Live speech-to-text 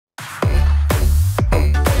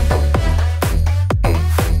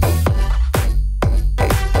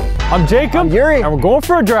I'm Jakub. I'm Yuri. And we're going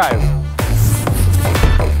for a drive.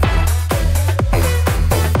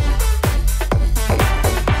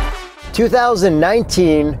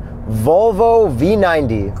 (2019) Volvo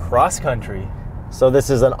V90 Cross Country. So this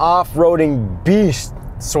is an off-roading beast.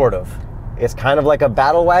 Sort of. It's kind of like a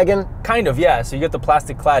battle wagon. Kind of, yeah. So you get the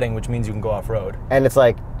plastic cladding, which means you can go off-road. And it's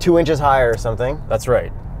like 2 inches higher or something. That's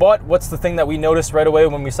right. But what's the thing that we noticed right away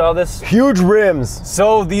when we saw this? Huge rims.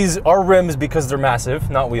 So these are rims because they're massive,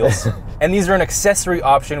 not wheels. And these are an accessory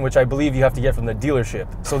option, which I believe you have to get from the dealership.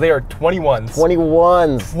 So they are 21s.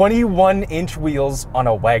 21s. 21-inch wheels on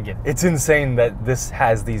a wagon. It's insane that this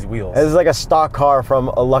has these wheels. This is like a stock car from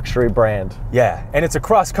a luxury brand. Yeah, and it's a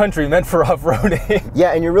cross country meant for off-roading.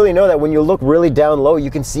 Yeah, and you really know that when you look really down low, you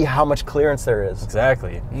can see how much clearance there is.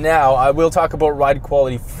 Exactly. Now, I will talk about ride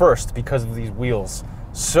quality first because of these wheels.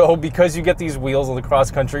 So because you get these wheels on the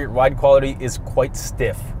cross country, ride quality is quite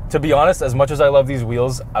stiff. To be honest, as much as I love these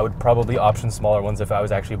wheels, I would probably option smaller ones if I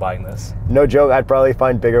was actually buying this. No joke, I'd probably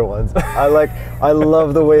find bigger ones. I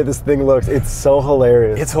love the way this thing looks. It's so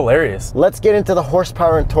hilarious. It's hilarious. Let's get into the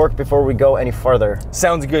horsepower and torque before we go any further.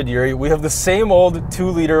 Sounds good, Yuri. We have the same old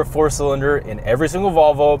 2-liter 4-cylinder in every single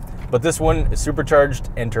Volvo, but this one is supercharged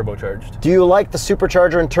and turbocharged. Do you like the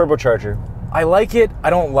supercharger and turbocharger? I like it, I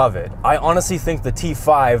don't love it. I honestly think the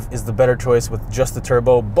T5 is the better choice with just the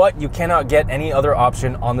turbo, but you cannot get any other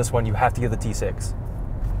option on this one. You have to get the T6.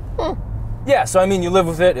 Yeah, so I mean, you live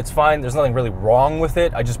with it, it's fine. There's nothing really wrong with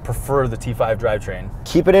it. I just prefer the T5 drivetrain.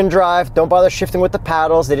 Keep it in drive. Don't bother shifting with the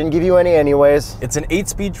paddles. They didn't give you any anyways. It's an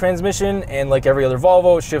 8-speed transmission, and like every other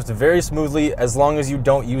Volvo, it shifts very smoothly as long as you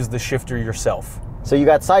don't use the shifter yourself. So you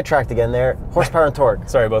got sidetracked again there. Horsepower and torque.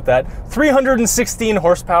 Sorry about that. 316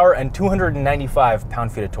 horsepower and 295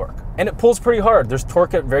 pound-feet of torque. And it pulls pretty hard. There's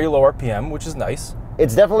torque at very low RPM, which is nice.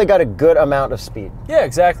 It's definitely got a good amount of speed. Yeah,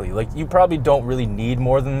 exactly. Like, you probably don't really need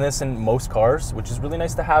more than this in most cars, which is really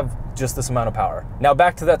nice to have just this amount of power. Now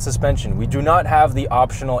back to that suspension. We do not have the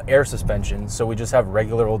optional air suspension, so we just have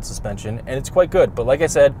regular old suspension, and it's quite good. But like I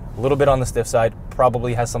said, a little bit on the stiff side,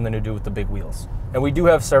 probably has something to do with the big wheels. And we do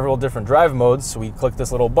have several different drive modes, so we click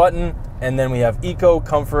this little button, and then we have Eco,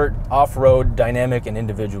 Comfort, Off-Road, Dynamic, and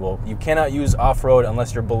Individual. You cannot use off-road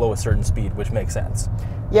unless you're below a certain speed, which makes sense.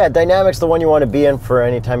 Yeah, Dynamic's the one you want to be in for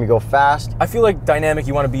any time you go fast. I feel like Dynamic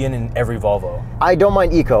you want to be in every Volvo. I don't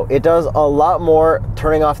mind Eco. It does a lot more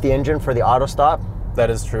turning off the engine for the auto stop. That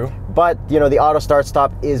is true. But, you know, the auto start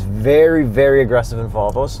stop is very, very aggressive in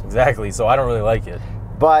Volvos. Exactly, so I don't really like it.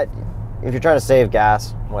 But if you're trying to save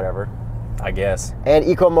gas, whatever. I guess. And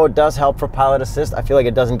Eco mode does help for pilot assist. I feel like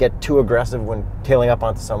it doesn't get too aggressive when tailing up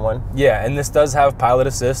onto someone. Yeah, and this does have pilot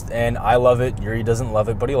assist, and I love it. Yuri doesn't love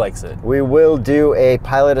it, but he likes it. We will do a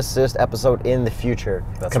pilot assist episode in the future.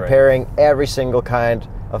 That's comparing every single kind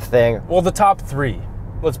of thing. Well, the top 3.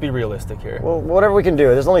 Let's be realistic here. Well, whatever we can do.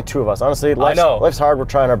 There's only 2 of us. Honestly, I know. Life's hard. We're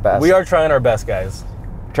trying our best. We are trying our best, guys.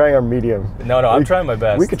 Trying our medium. No, I'm trying my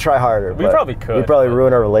best. We could try harder. We probably could. We'd probably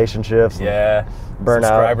ruin our relationships. Yeah. Burn out.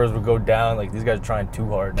 Subscribers would go down. Like, these guys are trying too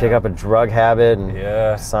hard now. Pick up a drug habit and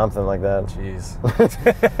yeah, something like that. Jeez.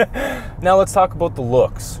 Now let's talk about the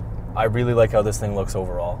looks. I really like how this thing looks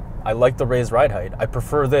overall. I like the raised ride height. I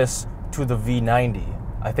prefer this to the V90.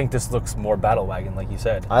 I think this looks more battle wagon, like you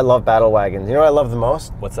said. I love battle wagons. You know what I love the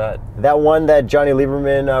most? What's that? That one that Johnny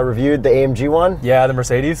Lieberman reviewed, the AMG one. Yeah, the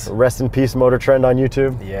Mercedes. Rest in peace, Motor Trend on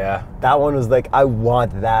YouTube. Yeah. That one was like, I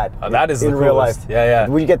want that. That is in the real coolest. life. Yeah, yeah.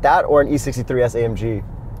 Would you get that or an E63S AMG?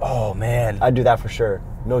 Oh man, I'd do that for sure.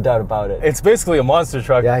 No doubt about it. It's basically a monster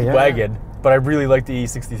truck Yeah. wagon, but I really like the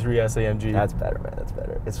E63S AMG. That's better, man. That's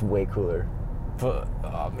better. It's way cooler. But,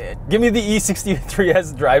 oh man, give me the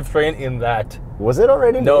E63S drivetrain in that. Was it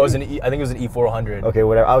already? No, it was an I think it was an E400. Okay,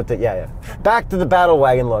 whatever. Yeah. Back to the battle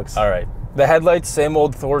wagon looks. All right. The headlights, same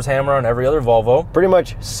old Thor's hammer on every other Volvo. Pretty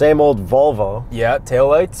much same old Volvo. Yeah,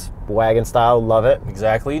 taillights. Wagon style, love it.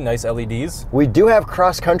 Exactly, nice LEDs. We do have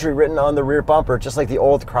cross country written on the rear bumper, just like the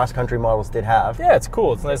old cross country models did have. Yeah, it's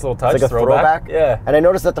cool. It's a nice little touch. It's like a throwback. Yeah. And I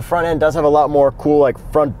noticed that the front end does have a lot more cool, like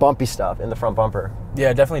front bumpy stuff in the front bumper.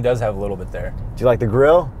 Yeah, it definitely does have a little bit there. Do you like the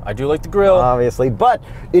grille? I do like the grille. Obviously, but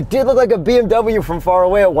it did look like a BMW from far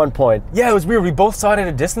away at one point. Yeah, it was weird. We both saw it at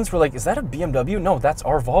a distance. We're like, is that a BMW? No, that's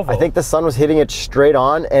our Volvo. I think the sun was hitting it straight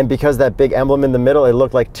on, and because that big emblem in the middle, it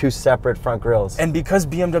looked like 2 separate front grills. And because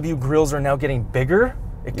BMW grills are now getting bigger,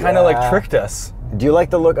 it kind of like tricked us. Do you like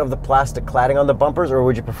the look of the plastic cladding on the bumpers, or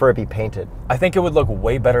would you prefer it be painted? I think it would look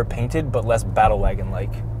way better painted, but less battle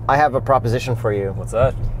wagon-like. I have a proposition for you. What's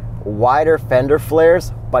that? Wider fender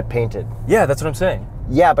flares, but painted. Yeah, that's what I'm saying.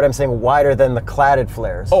 Yeah, but I'm saying wider than the cladded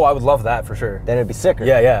flares. Oh, I would love that for sure. Then it'd be sicker.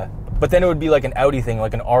 Yeah, yeah. But then it would be like an Audi thing,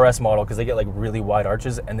 like an RS model, because they get like really wide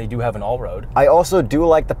arches, and they do have an all-road. I also do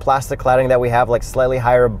like the plastic cladding that we have, like slightly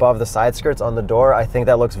higher above the side skirts on the door. I think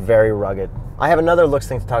that looks very rugged. I have another looks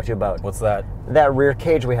thing to talk to you about. What's that? That rear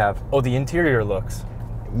cage we have. Oh, the interior looks.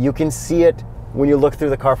 You can see it when you look through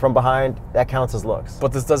the car from behind. That counts as looks.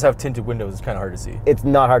 But this does have tinted windows. It's kind of hard to see. It's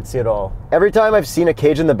not hard to see at all. Every time I've seen a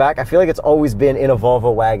cage in the back, I feel like it's always been in a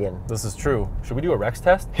Volvo wagon. This is true. Should we do a Rex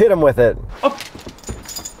test? Hit him with it. Oh.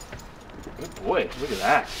 Good boy. Look at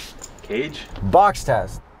that. Cage. Box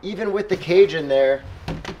test. Even with the cage in there,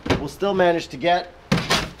 we'll still manage to get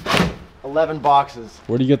 11 boxes.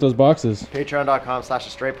 Where do you get those boxes?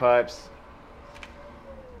 Patreon.com/TheStraightPipes.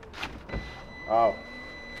 Oh,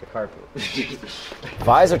 the carpet.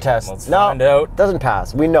 Visor test. Let's no, find out. Doesn't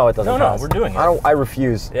pass. We know it doesn't pass. No, we're doing it. I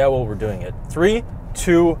refuse. Yeah, well, we're doing it. 3,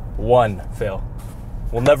 2, 1. Fail.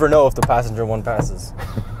 We'll never know if the passenger one passes.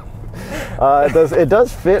 It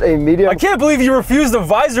does fit a medium. I can't believe you refused the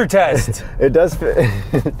visor test. It does fit.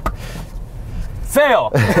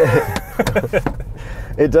 Fail.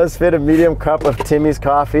 It does fit a medium cup of Timmy's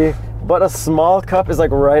coffee, but a small cup is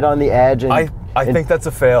like right on the edge. And I think that's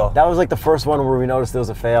a fail. that was like the first one where we noticed it was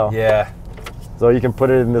a fail. Yeah, So you can put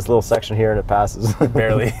it in this little section here and it passes.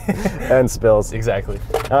 barely. And spills. Exactly.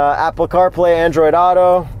 Apple CarPlay, Android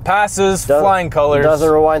Auto. Passes, flying colors. Doesn't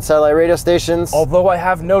rewind satellite radio stations. Although I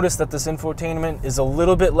have noticed that this infotainment is a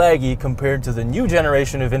little bit laggy compared to the new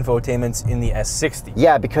generation of infotainments in the S60.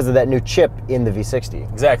 Yeah, because of that new chip in the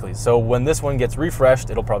V60. Exactly. So when this one gets refreshed,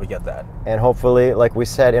 it'll probably get that. And hopefully, like we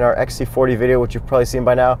said in our XC40 video, which you've probably seen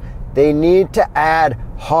by now, they need to add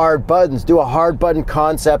hard buttons, do a hard button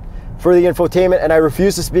concept for the infotainment, and I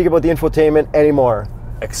refuse to speak about the infotainment anymore.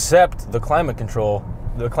 Except the climate control.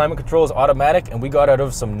 The climate control is automatic, and we got out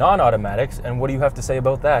of some non-automatics, and what do you have to say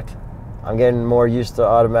about that? I'm getting more used to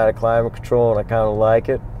automatic climate control, and I kind of like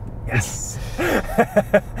it. Yes.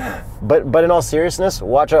 But in all seriousness,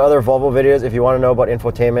 watch our other Volvo videos if you want to know about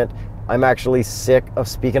infotainment. I'm actually sick of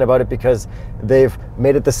speaking about it because they've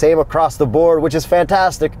made it the same across the board, which is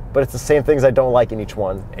fantastic, but it's the same things I don't like in each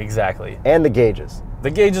one. Exactly. And the gauges. The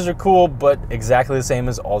gauges are cool, but exactly the same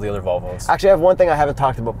as all the other Volvos. Actually, I have one thing I haven't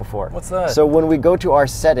talked about before. What's that? So when we go to our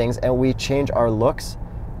settings and we change our looks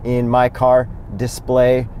in my car,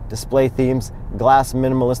 display themes, glass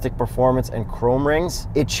minimalistic performance, and chrome rings,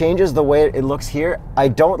 it changes the way it looks here. I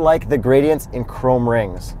don't like the gradients in chrome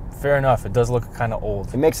rings. Fair enough. It does look kind of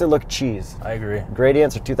old. It makes it look cheese. I agree.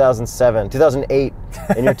 Gradients are 2007, 2008,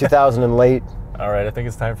 and you're 2000 and late. All right, I think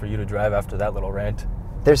it's time for you to drive after that little rant.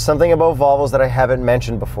 There's something about Volvos that I haven't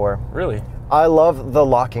mentioned before. Really? I love the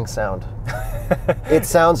locking sound. It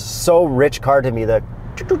sounds so rich car to me. It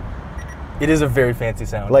is a very fancy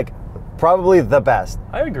sound. Like, probably the best.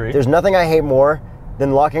 I agree. There's nothing I hate more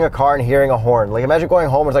than locking a car and hearing a horn. Like, imagine going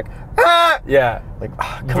home and it's like, ah! Yeah. Like,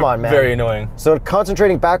 come on, man. Very annoying. So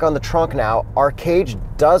concentrating back on the trunk now, our cage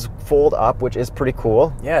does fold up, which is pretty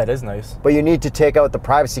cool. Yeah, it is nice. But you need to take out the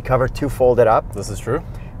privacy cover to fold it up. This is true.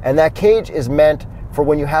 And that cage is meant for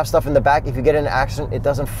when you have stuff in the back, if you get in an accident, it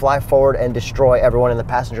doesn't fly forward and destroy everyone in the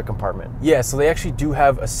passenger compartment. Yeah, so they actually do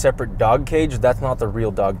have a separate dog cage. That's not the real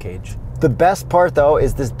dog cage. The best part though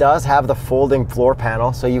is this does have the folding floor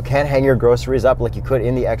panel, so you can hang your groceries up like you could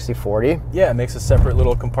in the XC40. Yeah, it makes a separate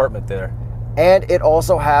little compartment there. And it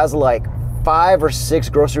also has like 5 or 6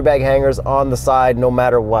 grocery bag hangers on the side no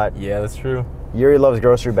matter what. Yeah, that's true. Yuri loves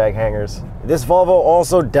grocery bag hangers. This Volvo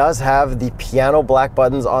also does have the piano black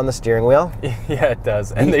buttons on the steering wheel. Yeah, it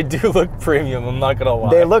does. And they do look premium, I'm not gonna lie.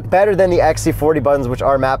 They look better than the XC40 buttons, which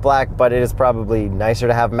are matte black, but it is probably nicer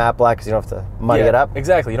to have matte black because you don't have to muddy it up.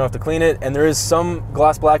 Exactly, you don't have to clean it. And there is some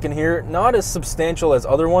gloss black in here, not as substantial as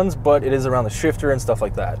other ones, but it is around the shifter and stuff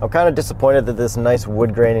like that. I'm kind of disappointed that this nice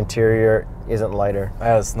wood grain interior isn't lighter. It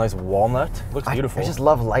has nice walnut. Looks beautiful. I just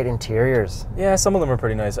love light interiors. Yeah, some of them are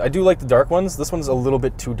pretty nice. I do like the dark ones. This one's a little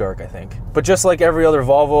bit too dark, I think. But just like every other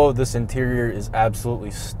Volvo, this interior is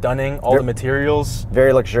absolutely stunning. All the materials.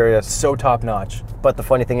 Very luxurious. So top notch. But the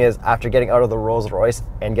funny thing is, after getting out of the Rolls Royce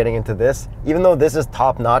and getting into this, even though this is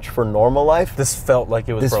top notch for normal life, this felt like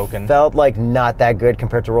it was broken. This felt like not that good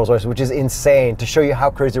compared to Rolls Royce, which is insane to show you how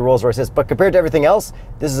crazy Rolls Royce is. But compared to everything else,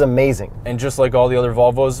 this is amazing. And just like all the other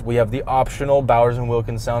Volvos, we have the optional Bowers &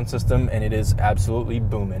 Wilkins sound system, and it is absolutely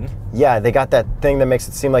booming. Yeah, they got that thing that makes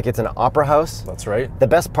it seem like it's an opera house. That's right. The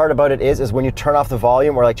best part about it is when you turn off the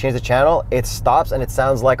volume or like change the channel, it stops and it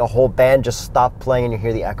sounds like a whole band just stopped playing and you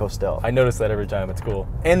hear the echo still. I notice that every time. It's cool.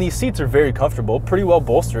 And these seats are very comfortable, pretty well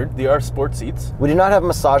bolstered. They are sport seats. We do not have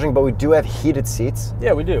massaging, but we do have heated seats.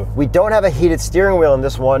 Yeah, we do. We don't have a heated steering wheel in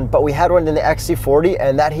this one, but we had one in the XC40,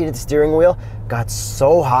 and that heated steering wheel got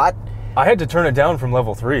so hot I had to turn it down from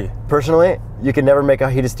level 3. Personally, you can never make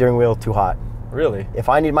a heated steering wheel too hot. Really? If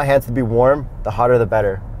I need my hands to be warm, the hotter the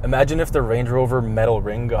better. Imagine if the Range Rover metal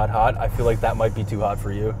ring got hot. I feel like that might be too hot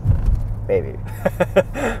for you. Maybe.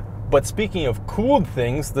 But speaking of cooled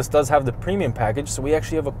things, this does have the premium package, so we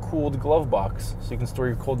actually have a cooled glove box, so you can store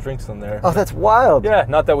your cold drinks in there. Oh, that's wild. Yeah,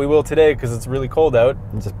 not that we will today because it's really cold out.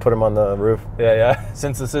 You just put them on the roof. Yeah.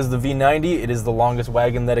 Since this is the V90, it is the longest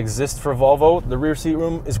wagon that exists for Volvo. The rear seat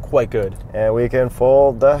room is quite good. And we can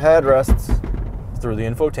fold the headrests. Through the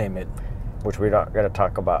infotainment. Which we're not going to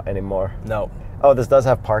talk about anymore. No. Oh, this does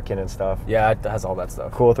have parking and stuff. Yeah, it has all that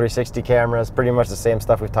stuff. Cool 360 cameras, pretty much the same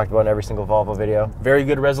stuff we've talked about in every single Volvo video. Very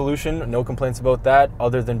good resolution, no complaints about that,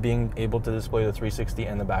 other than being able to display the 360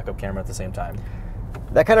 and the backup camera at the same time.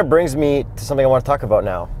 That kind of brings me to something I want to talk about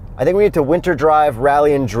now. I think we need to winter drive,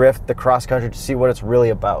 rally, and drift the cross country to see what it's really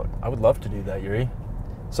about. I would love to do that, Yuri.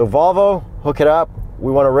 So Volvo, hook it up.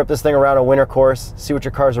 We want to rip this thing around a winter course, see what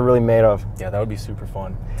your cars are really made of. Yeah, that would be super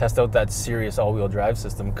fun. Test out that serious all-wheel drive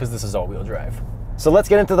system, because this is all-wheel drive. So let's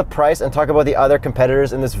get into the price and talk about the other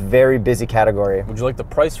competitors in this very busy category. Would you like the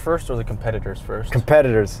price first or the competitors first?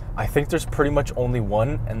 Competitors. I think there's pretty much only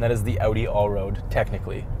one, and that is the Audi Allroad,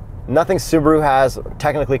 technically. Nothing Subaru has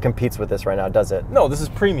technically competes with this right now, does it? No, this is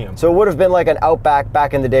premium. So it would have been like an Outback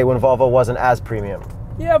back in the day when Volvo wasn't as premium.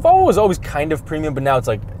 Yeah, Volvo was always kind of premium, but now it's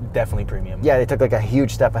like definitely premium. Yeah, they took like a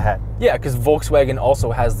huge step ahead. Yeah, because Volkswagen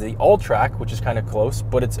also has the All-Track, which is kind of close,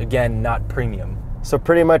 but it's again not premium. So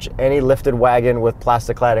pretty much any lifted wagon with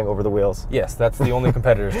plastic cladding over the wheels. Yes, that's the only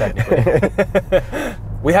competitors technically.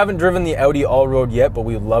 We haven't driven the Audi Allroad yet, but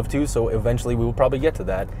we would love to, so eventually we will probably get to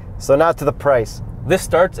that. So now to the price. This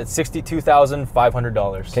starts at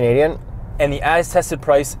 $62,500. Canadian? And the as-tested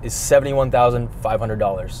price is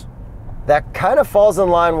 $71,500. That kind of falls in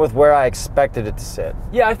line with where I expected it to sit.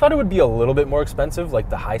 Yeah, I thought it would be a little bit more expensive,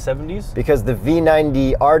 like the high 70s. Because the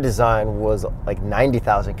V90R design was like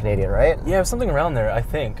 90,000 Canadian, right? Yeah, something around there, I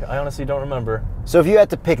think. I honestly don't remember. So if you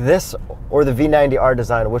had to pick this or the V90R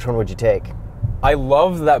design, which one would you take? I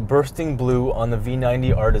love that bursting blue on the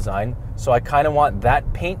V90R design, so I kind of want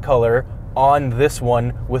that paint color on this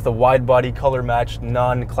one with a wide body color match,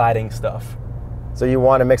 non-cladding stuff. So you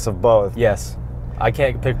want a mix of both? Yes. I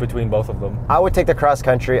can't pick between both of them. I would take the cross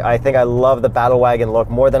country. I think I love the battle wagon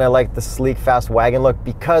look more than I like the sleek fast wagon look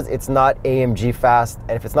because it's not AMG fast,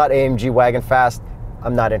 and if it's not AMG wagon fast,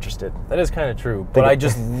 I'm not interested. That is kind of true, but I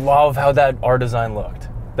just love how that R design looked.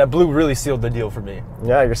 That blue really sealed the deal for me.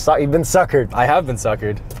 Yeah, you've been suckered. I have been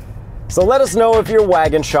suckered. So let us know if you're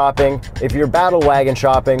wagon shopping, if you're battle wagon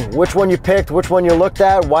shopping, which one you picked, which one you looked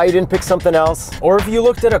at, why you didn't pick something else. Or if you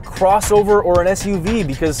looked at a crossover or an SUV,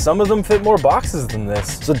 because some of them fit more boxes than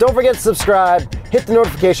this. So don't forget to subscribe, hit the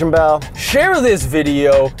notification bell. Share this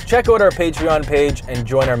video, check out our Patreon page, and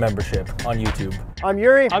join our membership on YouTube. I'm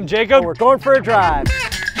Yuri. I'm Jacob. And we're going for a drive.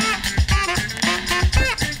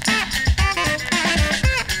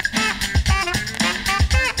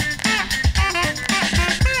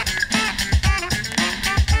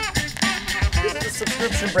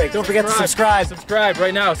 Subscription break. Don't forget to subscribe. Subscribe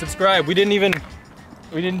right now. Subscribe. We didn't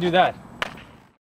do that.